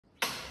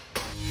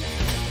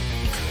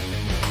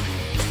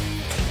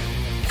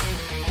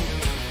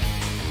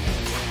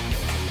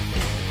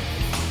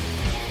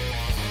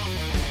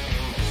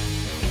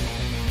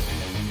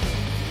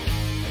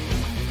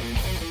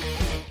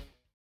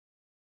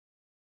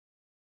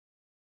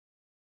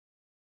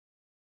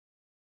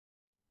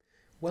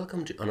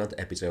Welcome to another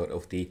episode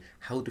of the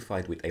How to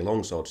Fight with a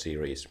Longsword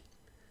series,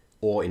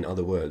 or in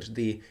other words,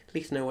 the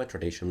Lichtenauer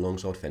Tradition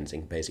Longsword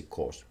Fencing Basic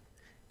Course.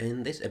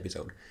 In this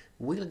episode,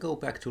 we'll go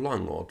back to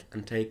Langort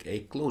and take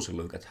a closer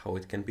look at how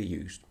it can be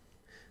used.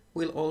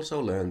 We'll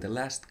also learn the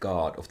last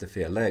guard of the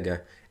Vier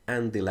Versetzen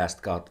and the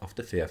last guard of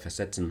the Vier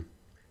Versetzen.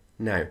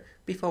 Now,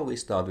 before we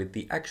start with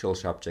the actual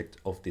subject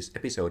of this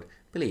episode,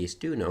 please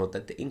do note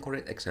that the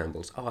incorrect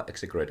examples are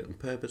exaggerated on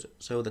purpose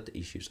so that the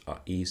issues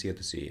are easier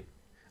to see.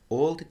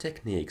 All the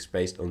techniques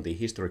based on the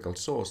historical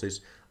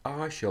sources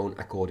are shown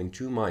according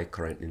to my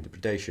current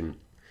interpretation.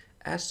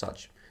 As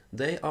such,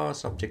 they are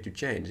subject to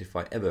change if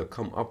I ever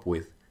come up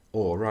with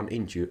or run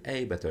into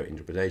a better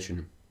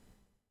interpretation.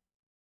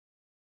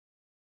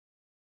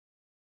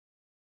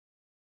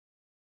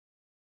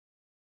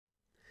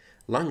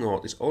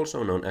 Langort is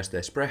also known as the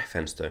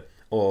Sprechfenster,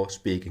 or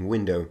speaking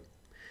window.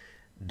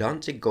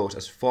 Danzig goes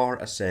as far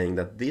as saying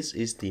that this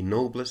is the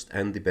noblest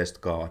and the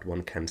best guard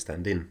one can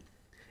stand in.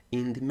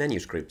 In the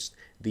manuscripts,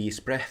 the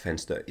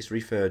Sprechfenster is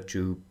referred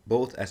to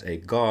both as a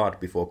guard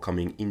before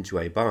coming into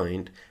a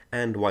bind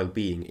and while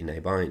being in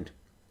a bind.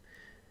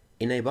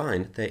 In a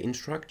bind, they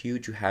instruct you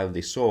to have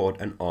the sword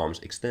and arms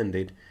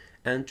extended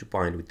and to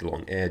bind with the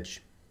long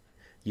edge.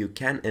 You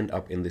can end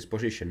up in this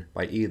position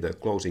by either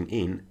closing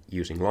in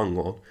using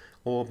Langort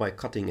or by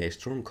cutting a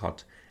strong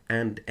cut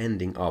and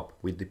ending up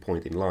with the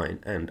point in line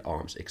and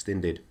arms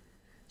extended.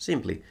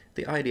 Simply,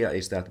 the idea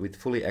is that with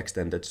fully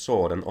extended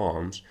sword and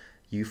arms,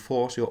 you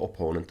force your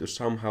opponent to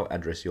somehow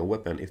address your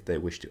weapon if they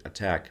wish to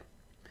attack.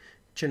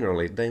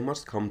 Generally, they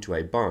must come to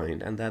a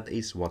bind, and that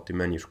is what the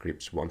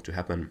manuscripts want to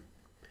happen.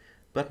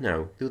 But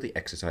now, to the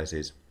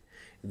exercises.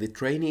 The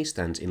trainee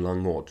stands in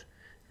Langort.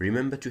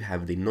 Remember to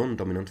have the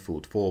non-dominant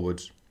foot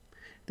forwards.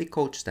 The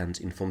coach stands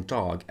in vom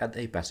Tag at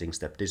a passing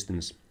step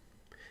distance.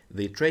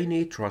 The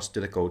trainee thrusts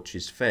to the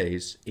coach's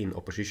face in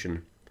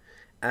opposition.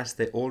 As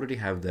they already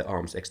have their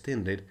arms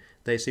extended,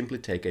 they simply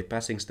take a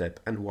passing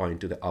step and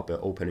wind to the upper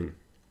opening.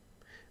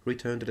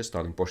 Return to the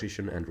starting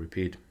position and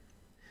repeat.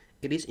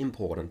 It is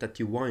important that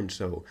you wind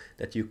so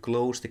that you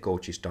close the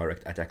coach's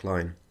direct attack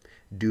line.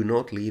 Do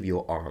not leave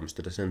your arms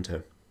to the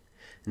center.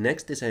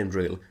 Next the same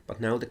drill,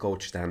 but now the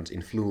coach stands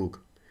in Flug.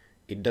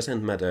 It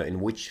doesn't matter in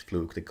which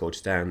Flug the coach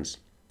stands.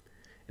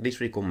 It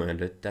is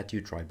recommended that you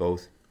try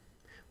both.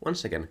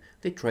 Once again,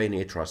 the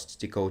trainee thrusts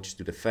the coach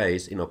to the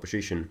face in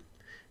opposition.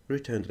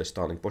 Return to the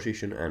starting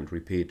position and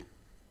repeat.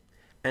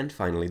 And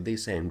finally the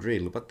same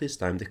drill, but this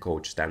time the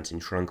coach stands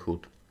in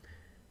Schrankhut.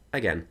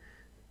 Again,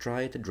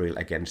 try the drill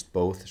against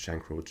both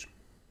Schrankhoots.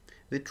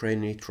 The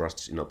trainee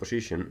thrusts in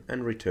opposition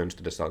and returns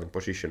to the starting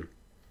position.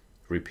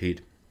 Repeat.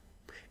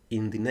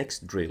 In the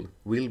next drill,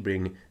 we'll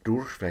bring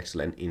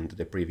Durchwechseln into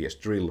the previous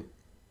drill.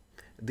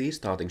 The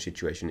starting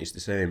situation is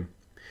the same.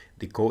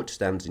 The coach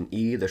stands in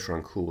either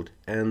Schrankhoot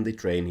and the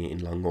trainee in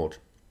Langort.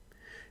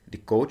 The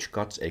coach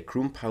cuts a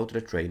Krumpau to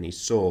the trainee's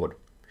sword.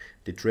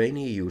 The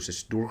trainee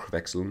uses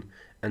Durchwechseln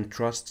and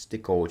thrusts the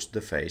coach to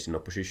the face in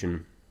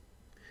opposition.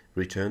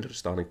 Return to the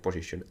starting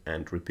position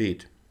and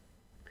repeat.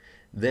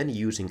 Then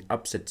using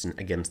Absetzen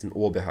against an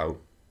Oberhau.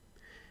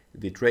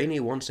 The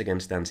trainee once again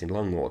stands in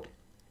Langort.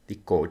 The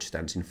coach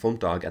stands in vom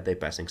Tag at a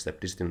passing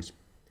step distance.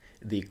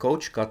 The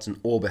coach cuts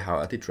an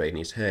Oberhau at the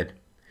trainee's head.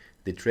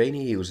 The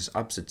trainee uses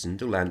Absetzen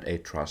to land a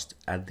thrust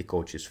at the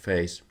coach's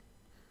face.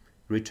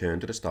 Return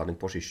to the starting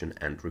position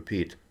and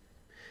repeat.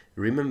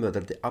 Remember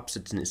that the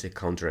Absetzen is a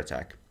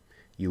counterattack.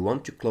 You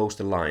want to close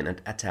the line and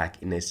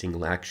attack in a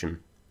single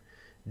action.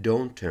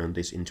 Don't turn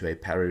this into a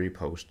parry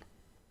riposte.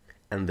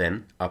 And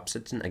then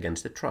Absetzen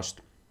against the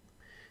thrust.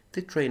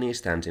 The trainee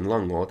stands in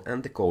Langort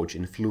and the coach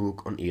in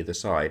Flug on either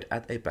side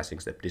at a passing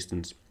step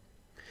distance.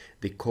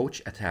 The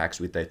coach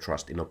attacks with a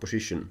thrust in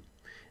opposition.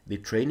 The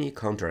trainee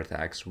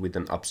counterattacks with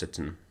an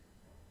Absetzen.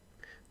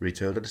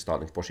 Return to the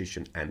starting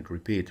position and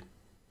repeat.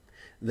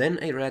 Then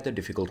a rather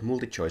difficult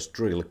multi-choice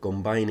drill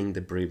combining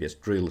the previous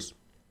drills.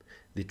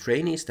 The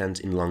trainee stands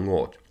in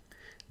Langort.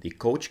 The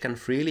coach can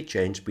freely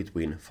change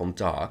between vom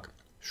Tag,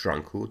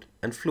 Schrankhut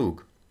and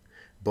Flug.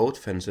 Both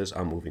fencers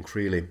are moving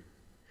freely.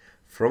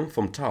 From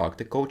vom Tag,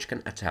 the coach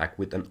can attack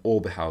with an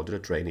Oberhau to the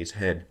trainee's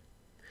head.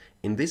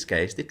 In this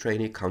case, the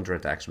trainee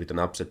counterattacks with an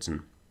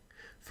Absetzen.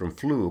 From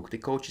Flug, the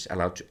coach is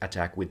allowed to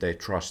attack with a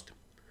thrust.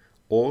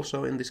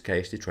 Also in this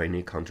case, the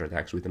trainee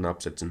counterattacks with an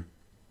Absetzen.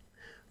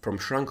 From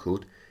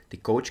Schrankhut, the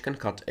coach can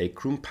cut a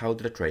Krumpau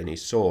to the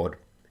trainee's sword.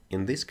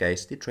 In this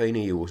case, the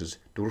trainee uses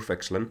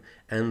Durchwechseln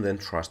and then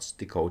thrusts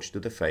the coach to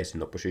the face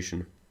in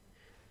opposition.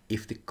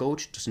 If the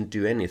coach doesn't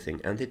do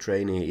anything and the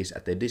trainee is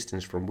at a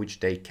distance from which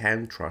they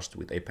can thrust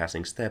with a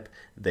passing step,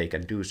 they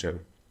can do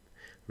so.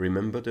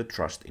 Remember to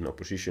thrust in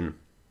opposition.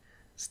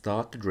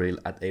 Start the drill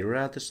at a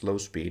rather slow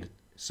speed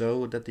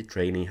so that the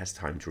trainee has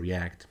time to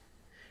react.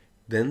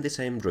 Then the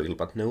same drill,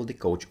 but now the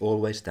coach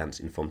always stands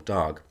in vom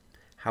Tag.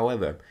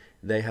 However,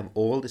 they have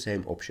all the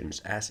same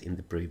options as in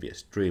the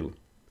previous drill.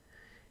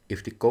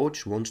 If the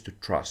coach wants to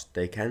thrust,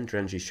 they can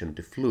transition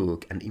to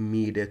Flug and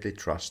immediately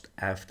thrust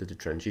after the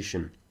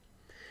transition.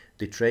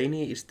 The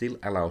trainee is still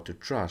allowed to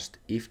thrust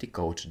if the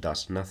coach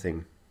does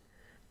nothing.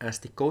 As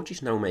the coach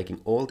is now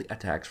making all the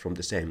attacks from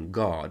the same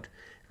guard,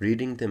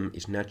 reading them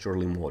is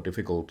naturally more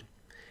difficult.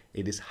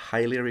 It is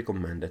highly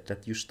recommended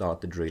that you start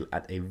the drill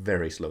at a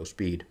very slow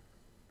speed.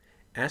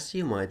 As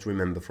you might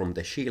remember from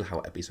the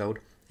Schaitelhaw episode,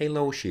 a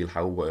low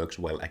Schaitelhaw works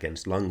well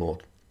against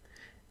Langort.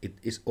 It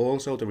is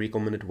also the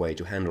recommended way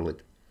to handle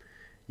it.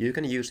 You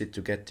can use it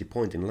to get the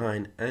point in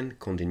line and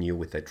continue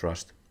with a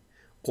thrust.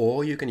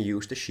 Or you can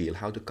use the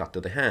Schaitelhaw to cut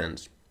to the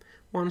hands.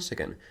 Once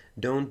again,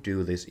 don't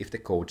do this if the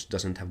coach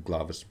doesn't have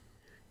gloves.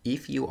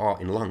 If you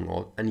are in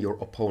Langort and your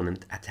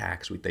opponent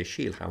attacks with a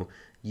Schaitelhaw,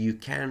 you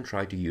can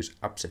try to use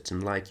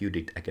Versetzen like you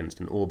did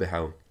against an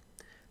Alber.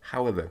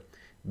 However,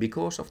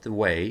 because of the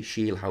way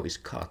Schaitelhaw is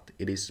cut,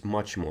 it is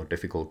much more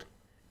difficult.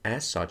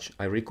 As such,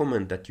 I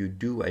recommend that you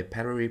do a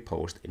parry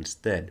post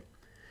instead.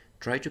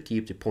 Try to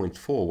keep the point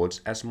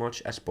forwards as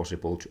much as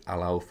possible to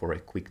allow for a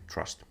quick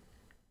thrust.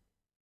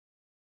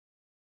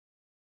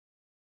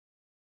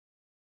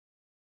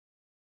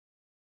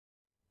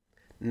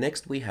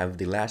 Next we have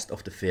the last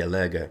of the Vier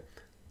Versetzen,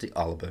 the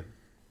Alber.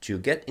 To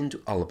get into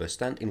Alber,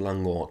 stand in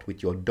Langort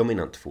with your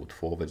dominant foot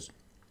forwards.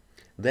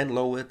 Then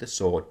lower the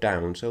sword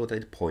down so that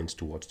it points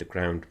towards the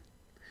ground.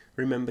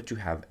 Remember to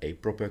have a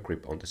proper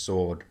grip on the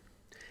sword.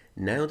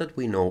 Now that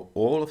we know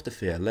all of the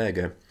Vier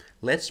Versetzen,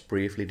 let's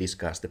briefly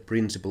discuss the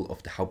principle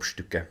of the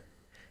Hauptstücke.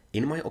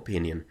 In my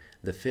opinion,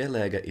 the Vier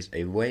Versetzen is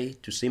a way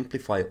to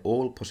simplify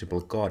all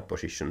possible guard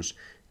positions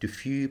to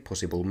few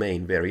possible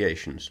main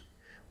variations.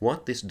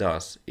 What this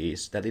does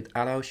is that it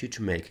allows you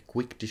to make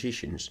quick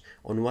decisions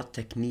on what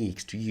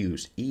techniques to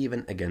use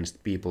even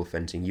against people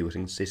fencing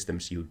using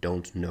systems you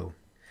don't know.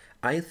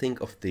 I think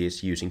of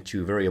this using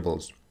two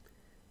variables.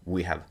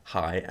 We have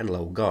high and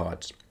low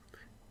guards.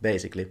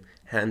 Basically,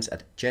 hands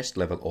at chest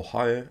level or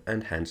higher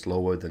and hands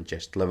lower than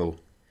chest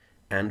level.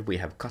 And we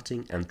have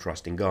cutting and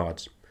thrusting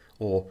guards,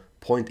 or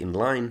point in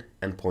line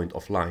and point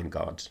of line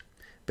guards.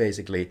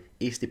 Basically,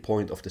 is the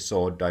point of the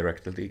sword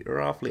directly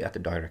roughly at the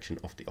direction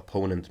of the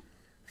opponent.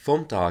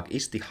 Vom Tag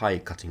is the high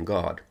cutting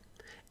guard.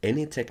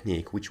 Any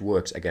technique which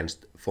works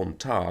against Vom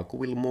Tag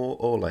will more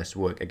or less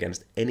work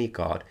against any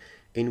guard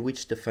in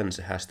which the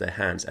fencer has their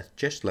hands at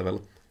chest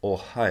level or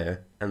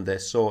higher and their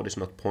sword is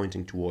not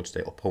pointing towards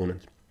their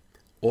opponent.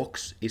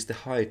 Ox is the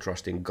high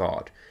thrusting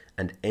guard,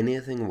 and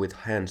anything with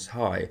hands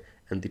high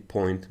and the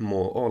point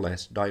more or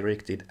less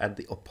directed at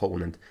the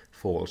opponent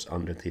falls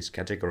under this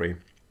category.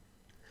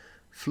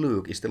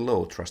 Flug is the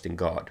low thrusting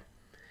guard.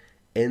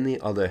 Any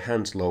other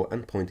hands low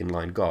and point in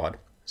line guard,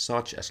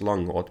 such as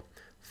Langort,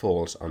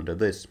 falls under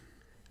this.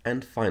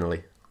 And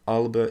finally,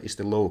 Alber is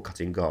the low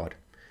cutting guard.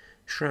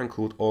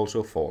 Schrankhood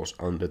also falls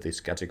under this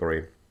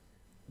category.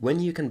 When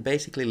you can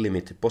basically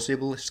limit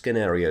possible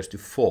scenarios to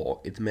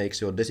 4, it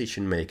makes your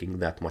decision making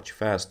that much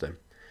faster.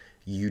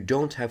 You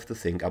don't have to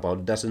think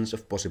about dozens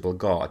of possible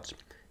guards.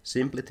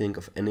 Simply think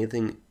of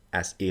anything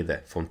as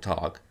either Vom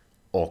Tag,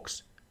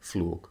 Ox,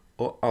 Flug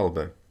or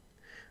Alber.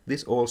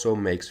 This also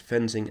makes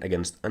fencing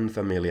against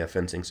unfamiliar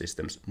fencing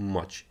systems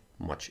much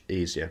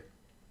easier.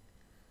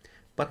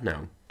 But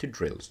now to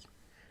drills.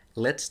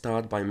 Let's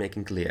start by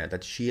making clear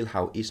that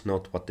Schaitelhaw is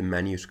not what the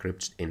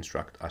manuscripts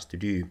instruct us to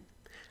do.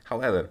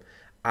 However,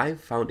 I've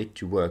found it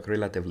to work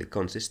relatively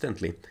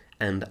consistently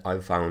and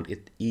I've found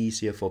it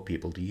easier for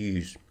people to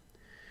use.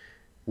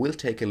 We'll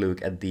take a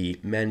look at the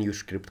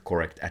manuscript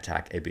correct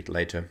attack a bit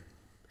later.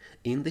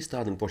 In the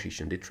starting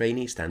position, the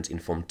trainee stands in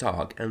Vom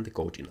Tag and the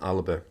coach in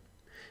Alber.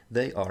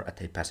 They are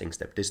at a passing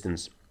step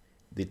distance.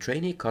 The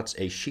trainee cuts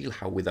a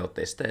Schaitelhaw without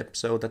their step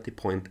so that the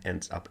point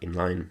ends up in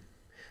line.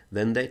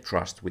 Then they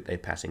thrust with a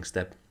passing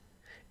step.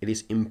 It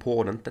is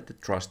important that the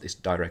thrust is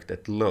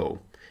directed low,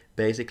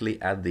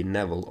 basically at the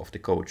navel of the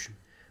coach.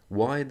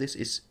 Why this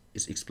is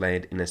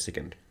explained in a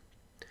second.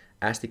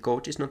 As the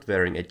coach is not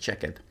wearing a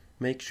jacket,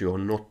 make sure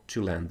not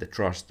to land the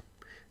thrust.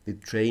 The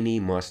trainee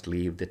must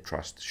leave the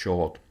thrust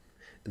short.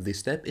 The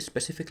step is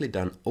specifically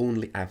done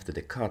only after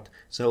the cut,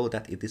 so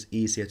that it is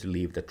easier to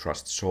leave the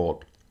thrust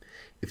short.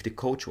 If the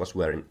coach was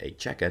wearing a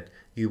jacket,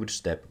 you would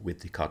step with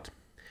the cut.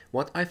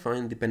 What I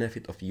find the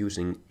benefit of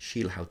using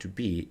Schaitelhaw to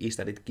be is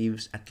that it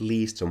gives at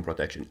least some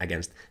protection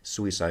against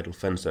suicidal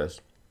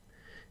fencers.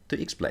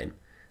 To explain,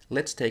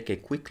 let's take a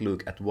quick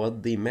look at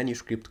what the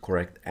manuscript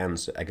correct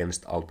answer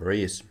against Alber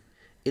is.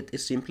 It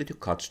is simply to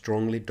cut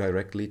strongly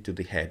directly to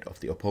the head of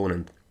the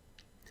opponent.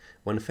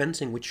 When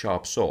fencing with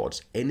sharp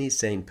swords, any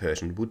sane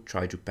person would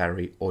try to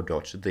parry or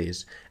dodge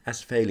this,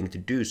 as failing to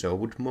do so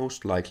would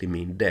most likely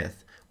mean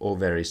death or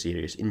very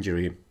serious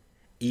injury.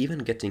 Even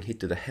getting hit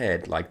to the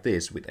head like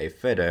this with a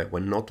feather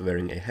when not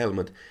wearing a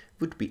helmet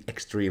would be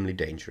extremely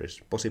dangerous,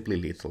 possibly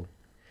lethal.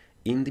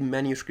 In the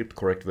manuscript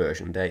correct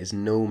version, there is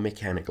no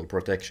mechanical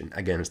protection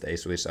against a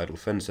suicidal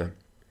fencer.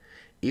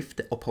 If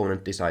the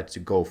opponent decides to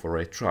go for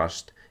a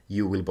thrust,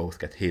 you will both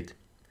get hit.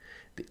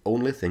 The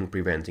only thing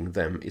preventing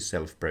them is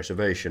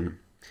self-preservation.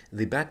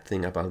 The bad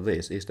thing about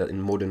this is that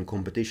in modern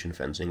competition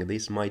fencing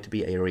this might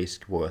be a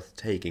risk worth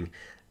taking,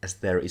 as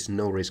there is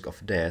no risk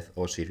of death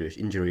or serious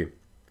injury.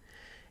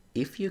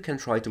 If you can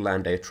try to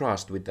land a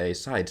thrust with a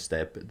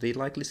sidestep, the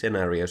likely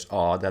scenarios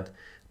are that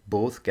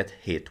both get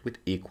hit with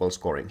equal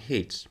scoring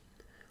hits.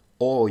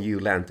 Or you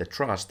land the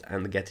thrust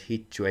and get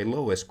hit to a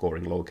lower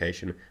scoring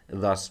location,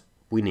 thus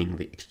winning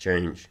the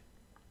exchange.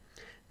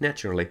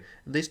 Naturally,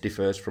 this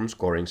differs from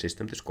scoring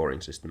system to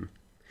scoring system.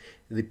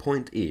 The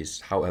point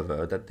is,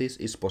 however, that this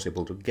is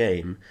possible to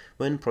game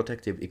when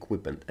protective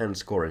equipment and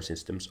scoring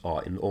systems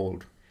are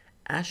involved.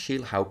 As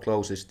Schaitelhaw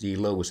closes the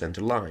lower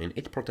center line,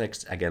 it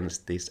protects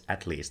against this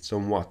at least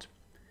somewhat.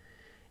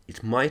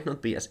 It might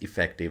not be as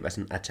effective as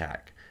an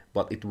attack,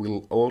 but it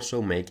will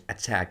also make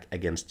attack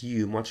against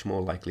you much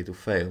more likely to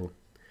fail.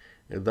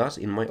 Thus,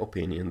 in my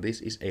opinion,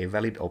 this is a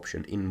valid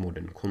option in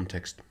modern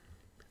context.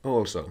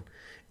 Also,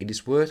 it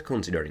is worth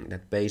considering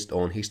that based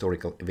on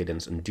historical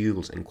evidence on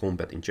duels and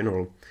combat in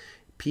general,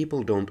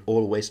 people don't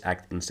always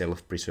act in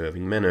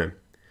self-preserving manner.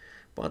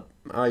 But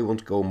I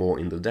won't go more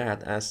into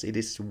that as it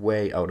is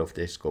way out of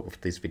the scope of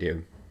this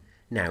video.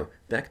 Now,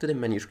 back to the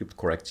manuscript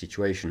correct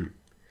situation.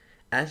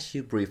 As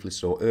you briefly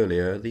saw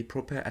earlier, the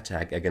proper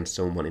attack against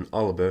someone in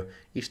Alber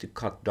is to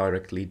cut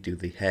directly to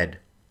the head.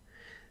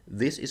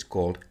 This is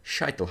called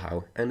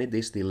Schaitelhaw and it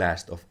is the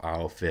last of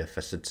our Vier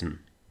Versetzen.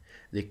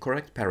 The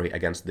correct parry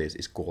against this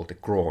is called the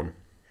Kron.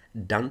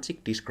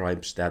 Danzig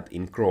describes that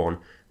in Kron,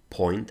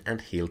 point and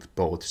hilt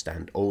both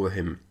stand over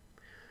him.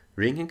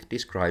 Ringek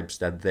describes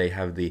that they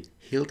have the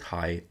hilt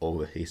high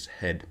over his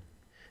head.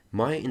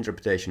 My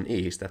interpretation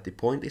is that the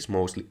point is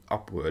mostly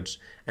upwards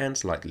and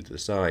slightly to the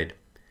side.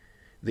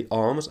 The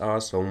arms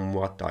are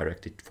somewhat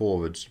directed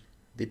forwards.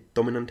 The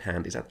dominant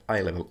hand is at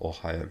eye level or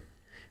higher.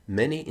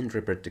 Many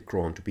interpret the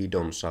Kron to be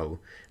done so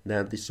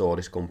that the sword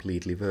is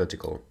completely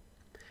vertical.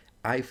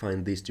 I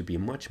find this to be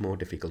much more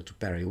difficult to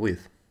parry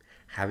with.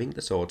 Having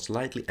the sword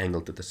slightly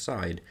angled to the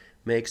side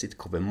makes it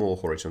cover more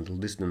horizontal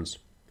distance.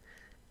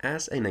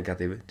 As a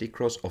negative, the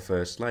cross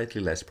offers slightly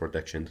less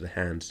protection to the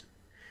hands.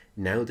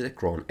 Now to the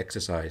Kron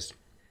exercise.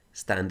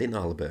 Stand in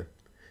Alber.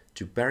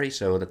 To parry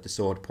so that the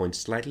sword points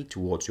slightly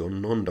towards your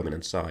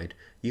non-dominant side,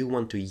 you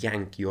want to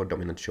yank your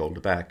dominant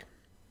shoulder back.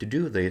 To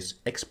do this,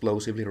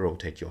 explosively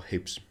rotate your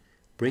hips.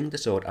 Bring the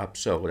sword up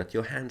so that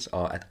your hands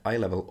are at eye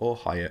level or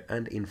higher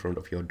and in front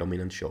of your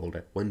dominant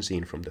shoulder when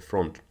seen from the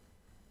front.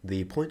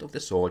 The point of the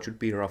sword should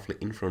be roughly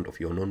in front of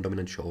your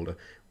non-dominant shoulder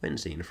when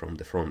seen from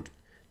the front.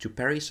 To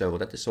parry so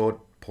that the sword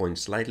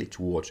points slightly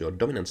towards your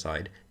dominant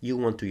side, you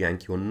want to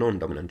yank your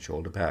non-dominant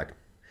shoulder back.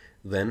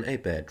 Then a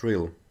pair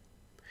drill.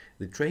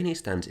 The trainee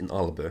stands in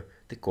Alber,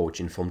 the coach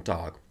in vom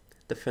Tag.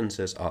 The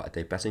fencers are at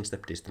a passing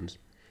step distance.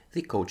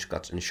 The coach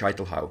cuts in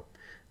Schaitelhaw.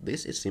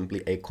 This is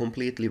simply a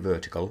completely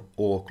vertical,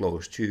 or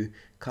close to,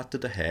 cut to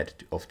the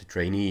head of the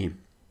trainee.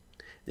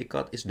 The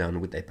cut is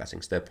done with a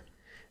passing step.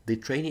 The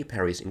trainee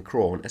parries in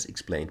Kron as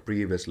explained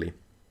previously.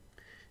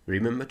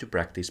 Remember to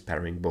practice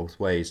parrying both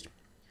ways.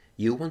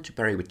 You want to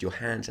parry with your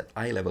hands at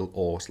eye level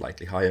or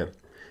slightly higher.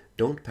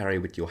 Don't parry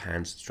with your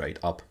hands straight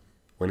up.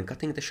 When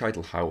cutting the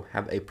Schaitelhaw,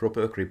 have a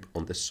proper grip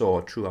on the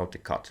sword throughout the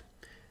cut.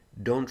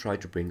 Don't try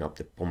to bring up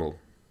the pommel.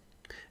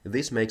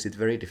 This makes it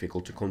very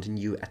difficult to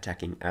continue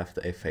attacking after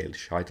a failed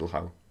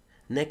Schaitelhaw.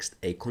 Next,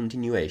 a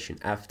continuation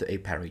after a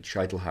parried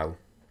Schaitelhaw.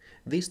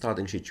 The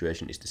starting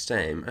situation is the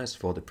same as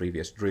for the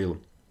previous drill.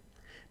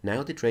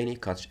 Now the trainee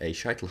cuts a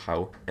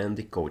Schaitelhaw and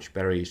the coach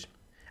parries.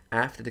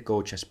 After the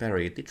coach has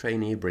parried, the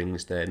trainee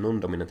brings their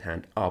non-dominant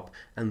hand up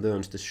and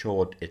turns the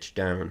sword edge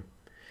down.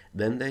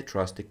 Then they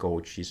thrust the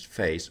coach's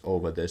face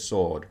over their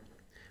sword.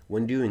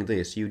 When doing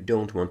this, you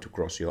don't want to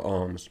cross your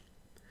arms.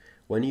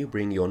 When you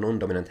bring your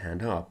non-dominant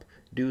hand up,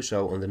 do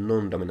so on the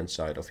non-dominant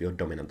side of your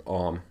dominant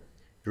arm.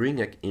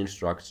 Ringek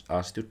instructs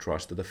us to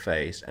thrust to the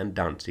face and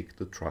Danzig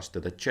to thrust to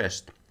the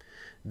chest.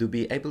 To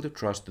be able to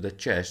thrust to the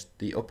chest,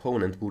 the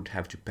opponent would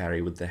have to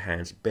parry with their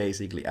hands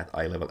basically at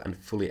eye level and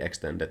fully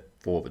extended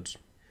forwards.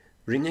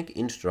 Ringek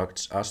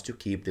instructs us to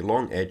keep the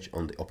long edge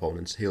on the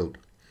opponent's hilt.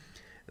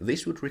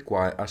 This would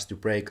require us to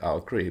break our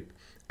grip,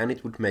 and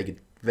it would make it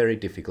very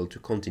difficult to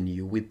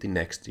continue with the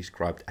next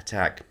described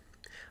attack.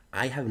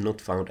 I have not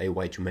found a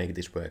way to make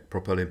this work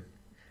properly.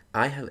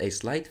 I have a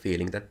slight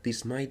feeling that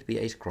this might be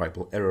a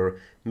scribal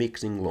error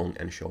mixing long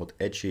and short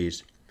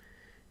edges.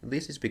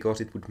 This is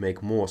because it would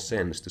make more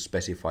sense to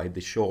specify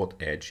the short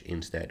edge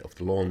instead of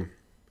the long.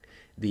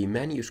 The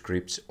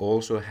manuscripts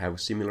also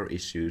have similar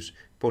issues,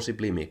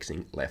 possibly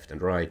mixing left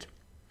and right.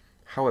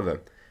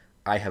 However,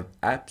 I have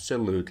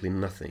absolutely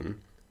nothing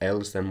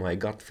else than my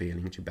gut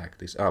feeling to back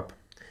this up.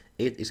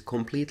 It is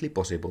completely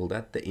possible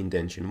that the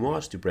intention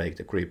was to break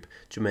the grip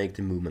to make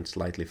the movement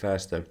slightly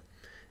faster.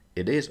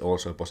 It is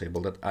also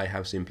possible that I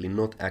have simply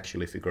not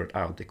actually figured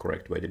out the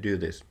correct way to do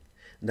this.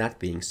 That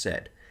being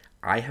said,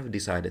 I have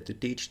decided to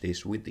teach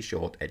this with the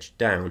short edge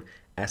down,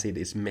 as it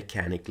is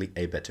mechanically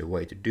a better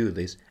way to do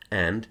this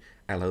and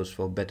allows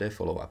for better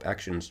follow-up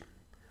actions.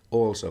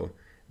 Also,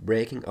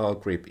 breaking our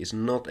grip is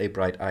not a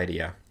bright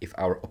idea if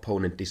our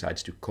opponent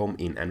decides to come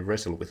in and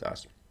wrestle with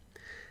us.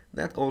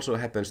 That also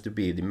happens to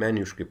be the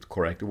manuscript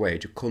correct way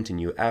to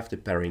continue after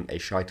parrying a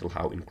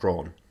Schaitelhaw in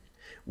Kron.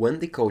 When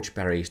the coach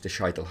parries the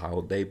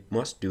Schaitelhaw, they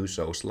must do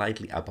so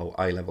slightly above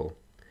eye level.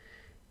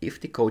 If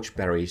the coach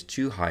parries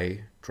too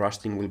high,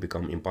 thrusting will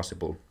become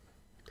impossible.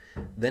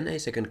 Then a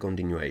second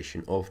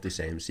continuation of the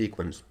same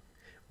sequence.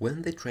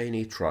 When the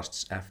trainee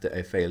thrusts after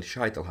a failed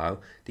Schaitelhaw,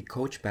 the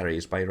coach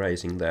parries by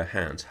raising their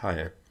hands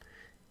higher.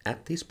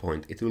 At this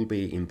point it will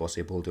be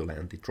impossible to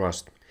land the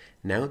thrust.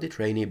 Now the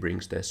trainee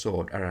brings their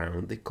sword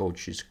around the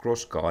coach's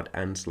crossguard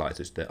and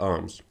slices their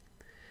arms.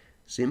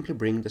 Simply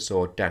bring the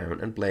sword down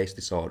and place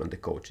the sword on the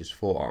coach's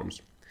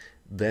forearms.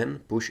 Then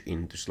push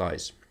in to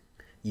slice.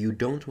 You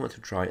don't want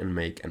to try and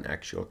make an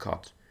actual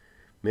cut.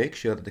 Make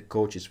sure that the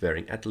coach is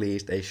wearing at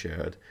least a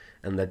shirt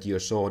and that your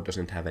sword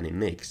doesn't have any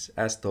nicks,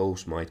 as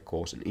those might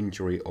cause an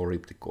injury or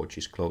rip the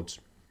coach's clothes.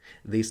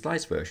 The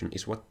slice version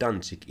is what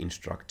Danzig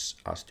instructs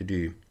us to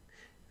do.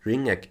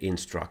 Ringek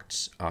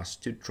instructs us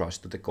to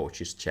thrust to the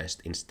coach's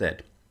chest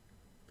instead.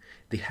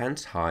 The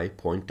hands high,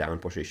 point down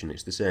position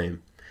is the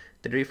same.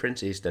 The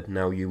difference is that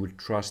now you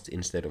would thrust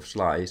instead of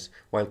slice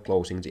while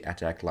closing the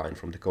attack line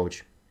from the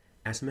coach.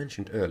 As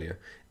mentioned earlier,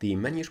 the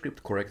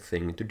manuscript correct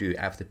thing to do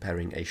after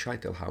parrying a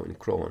Schaitelhaw in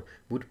Kron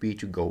would be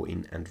to go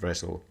in and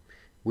wrestle.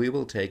 We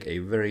will take a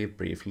very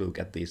brief look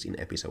at this in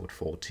episode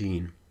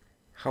 14.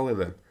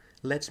 However,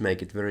 let's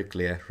make it very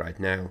clear right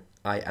now,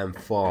 I am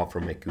far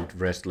from a good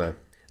wrestler.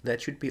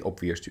 That should be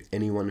obvious to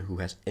anyone who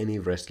has any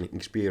wrestling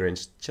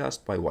experience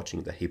just by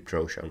watching the hip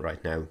throwdown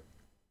right now.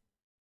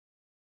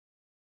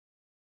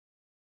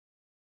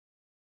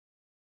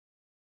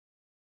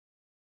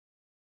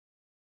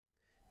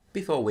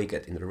 Before we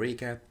get into the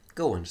recap,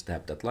 go and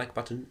stab that like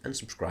button and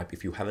subscribe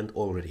if you haven't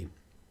already.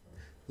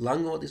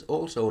 Langort is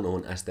also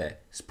known as the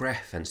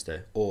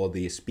Sprechfenster or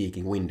the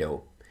speaking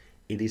window.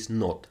 It is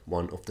not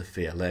one of the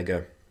Vier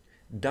Versetzen.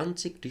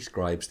 Danzig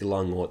describes the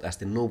Langort as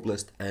the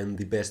noblest and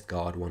the best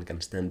guard one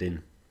can stand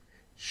in.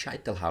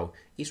 Schaitelhaw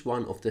is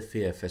one of the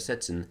Vier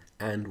Versetzen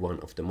and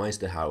one of the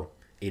Meisterhaw.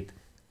 It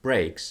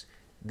breaks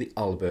the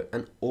Alber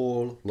and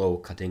all low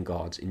cutting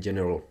guards in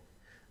general.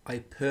 I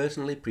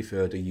personally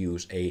prefer to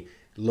use a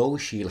low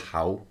shield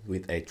Haw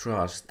with a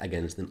thrust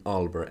against an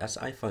Alber as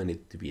I find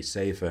it to be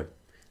safer.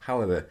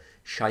 However,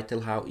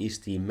 Schaitelhaw is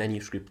the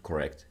manuscript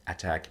correct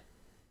attack.